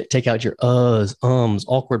to edit it, take out your uhs, ums,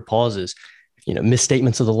 awkward pauses,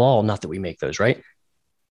 misstatements of the law. Not that we make those, right?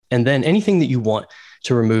 And then anything that you want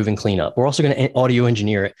to remove and clean up. We're also going to audio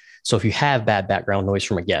engineer it. So if you have bad background noise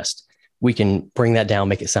from a guest, we can bring that down,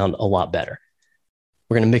 make it sound a lot better.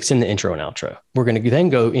 We're going to mix in the intro and outro. We're going to then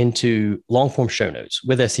go into long form show notes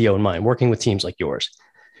with SEO in mind, working with teams like yours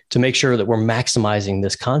to make sure that we're maximizing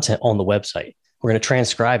this content on the website. We're going to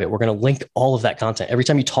transcribe it. We're going to link all of that content. Every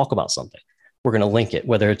time you talk about something, we're going to link it,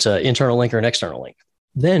 whether it's an internal link or an external link.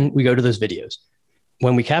 Then we go to those videos.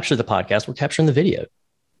 When we capture the podcast, we're capturing the video.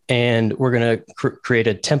 And we're going to create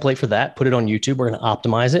a template for that, put it on YouTube. We're going to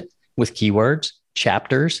optimize it with keywords,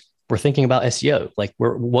 chapters. We're thinking about SEO. Like,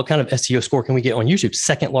 what kind of SEO score can we get on YouTube?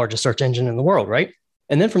 Second largest search engine in the world, right?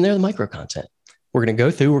 And then from there, the micro content. We're going to go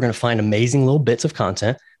through, we're going to find amazing little bits of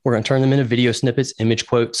content. We're going to turn them into video snippets, image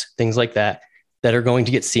quotes, things like that are going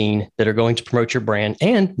to get seen, that are going to promote your brand.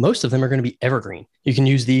 And most of them are going to be evergreen. You can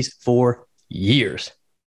use these for years.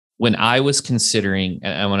 When I was considering,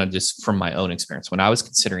 and I want to just from my own experience, when I was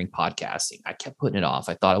considering podcasting, I kept putting it off.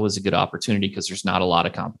 I thought it was a good opportunity because there's not a lot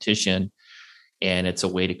of competition. And it's a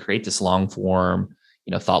way to create this long form,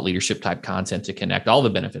 thought leadership type content to connect all the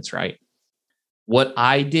benefits, right? What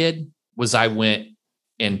I did was I went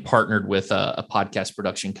and partnered with a podcast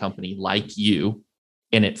production company like you,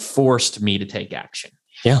 and it forced me to take action.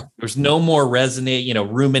 Yeah. There's no more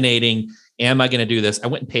ruminating. Am I going to do this? I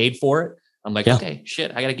went and paid for it. I'm like, okay,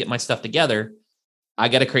 shit, I got to get my stuff together. I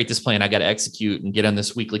got to create this plan. I got to execute and get on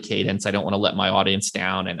this weekly cadence. I don't want to let my audience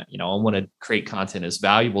down. And, I want to create content as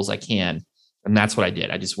valuable as I can. And that's what I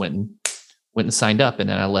did. I just went and signed up, and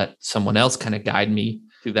then I let someone else kind of guide me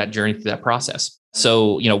through that journey, through that process.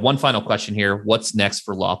 So, one final question here. What's next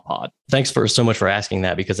for LawPod? Thanks so much for asking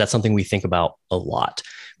that, because that's something we think about a lot.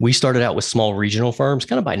 We started out with small regional firms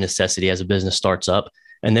kind of by necessity as a business starts up.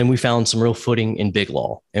 And then we found some real footing in big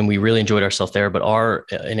law, and we really enjoyed ourselves there. But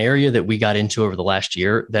an area that we got into over the last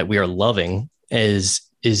year that we are loving is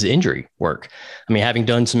injury work. I mean, having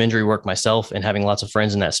done some injury work myself and having lots of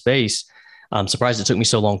friends in that space, I'm surprised it took me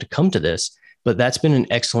so long to come to this, but that's been an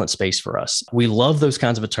excellent space for us. We love those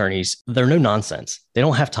kinds of attorneys. They're no nonsense. They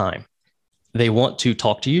don't have time. They want to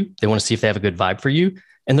talk to you. They want to see if they have a good vibe for you,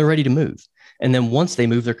 and they're ready to move. And then once they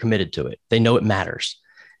move, they're committed to it. They know it matters.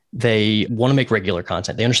 They want to make regular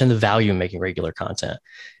content. They understand the value of making regular content.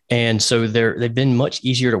 And so they've been much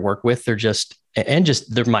easier to work with.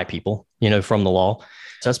 They're my people, from the law.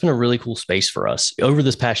 So that's been a really cool space for us. Over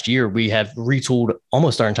this past year, we have retooled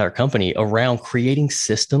almost our entire company around creating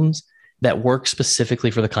systems that work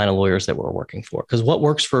specifically for the kind of lawyers that we're working for. Because what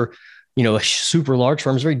works for, a super large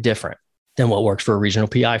firm is very different than what works for a regional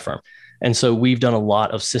PI firm. And so we've done a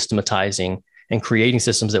lot of systematizing and creating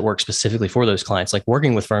systems that work specifically for those clients, like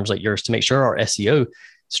working with firms like yours to make sure our SEO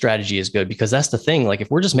strategy is good. Because that's the thing, like if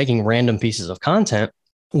we're just making random pieces of content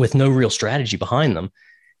with no real strategy behind them,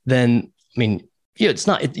 then, you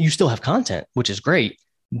still have content, which is great,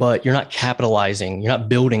 but you're not capitalizing, you're not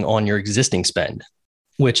building on your existing spend,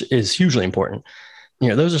 which is hugely important.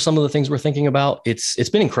 Those are some of the things we're thinking about. It's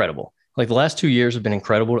been incredible. Like the last 2 years have been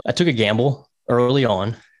incredible. I took a gamble early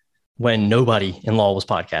on when nobody in law was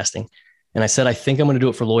podcasting. And I said, I think I'm going to do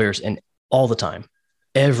it for lawyers, and all the time,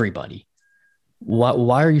 everybody.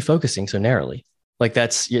 Why are you focusing so narrowly? Like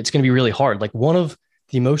it's going to be really hard. Like one of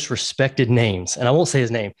the most respected names, and I won't say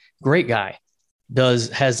his name, great guy,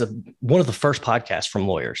 has one of the first podcasts from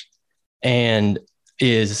lawyers and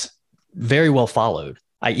is very well followed.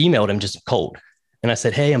 I emailed him just cold and I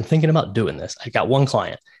said, hey, I'm thinking about doing this. I got one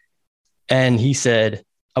client. And he said,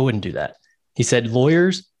 I wouldn't do that. He said,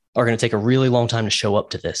 lawyers are going to take a really long time to show up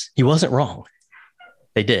to this. He wasn't wrong.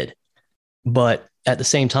 They did. But at the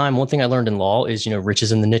same time, one thing I learned in law is,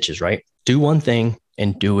 riches in the niches, right? Do one thing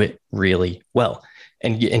and do it really well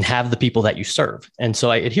and have the people that you serve. And so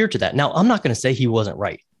I adhere to that. Now, I'm not going to say he wasn't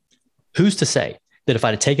right. Who's to say that if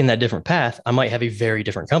I'd have taken that different path, I might have a very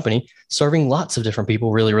different company serving lots of different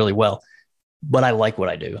people really, really well. But I like what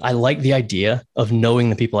I do. I like the idea of knowing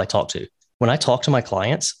the people I talk to. When I talk to my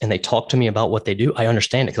clients and they talk to me about what they do, I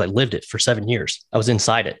understand it because I lived it for 7 years. I was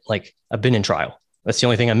inside it. Like I've been in trial. That's the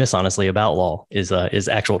only thing I miss, honestly, about law is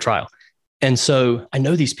actual trial. And so I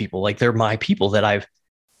know these people, like they're my people that I've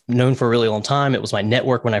known for a really long time. It was my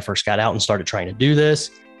network when I first got out and started trying to do this.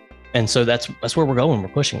 And so that's where we're going. We're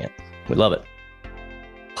pushing it. We love it.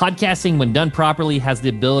 Podcasting, when done properly, has the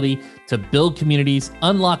ability to build communities,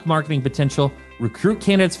 unlock marketing potential, recruit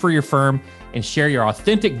candidates for your firm, and share your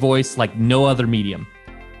authentic voice like no other medium.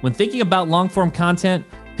 When thinking about long-form content,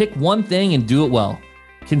 pick one thing and do it well.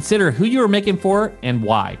 Consider who you are making for and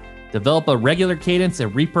why. Develop a regular cadence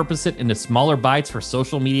and repurpose it into smaller bites for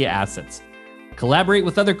social media assets. Collaborate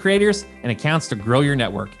with other creators and accounts to grow your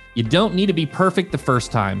network. You don't need to be perfect the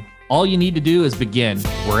first time. All you need to do is begin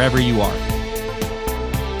wherever you are.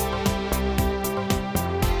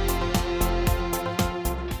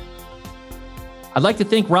 I'd like to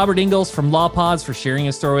thank Robert Ingalls from LawPods for sharing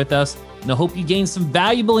his story with us, and I hope you gained some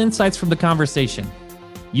valuable insights from the conversation.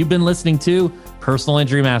 You've been listening to Personal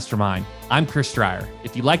Injury Mastermind. I'm Chris Dreyer.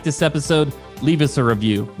 If you like this episode, leave us a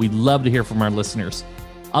review. We'd love to hear from our listeners.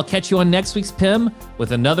 I'll catch you on next week's PIM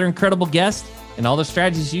with another incredible guest and all the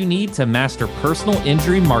strategies you need to master personal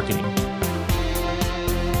injury marketing.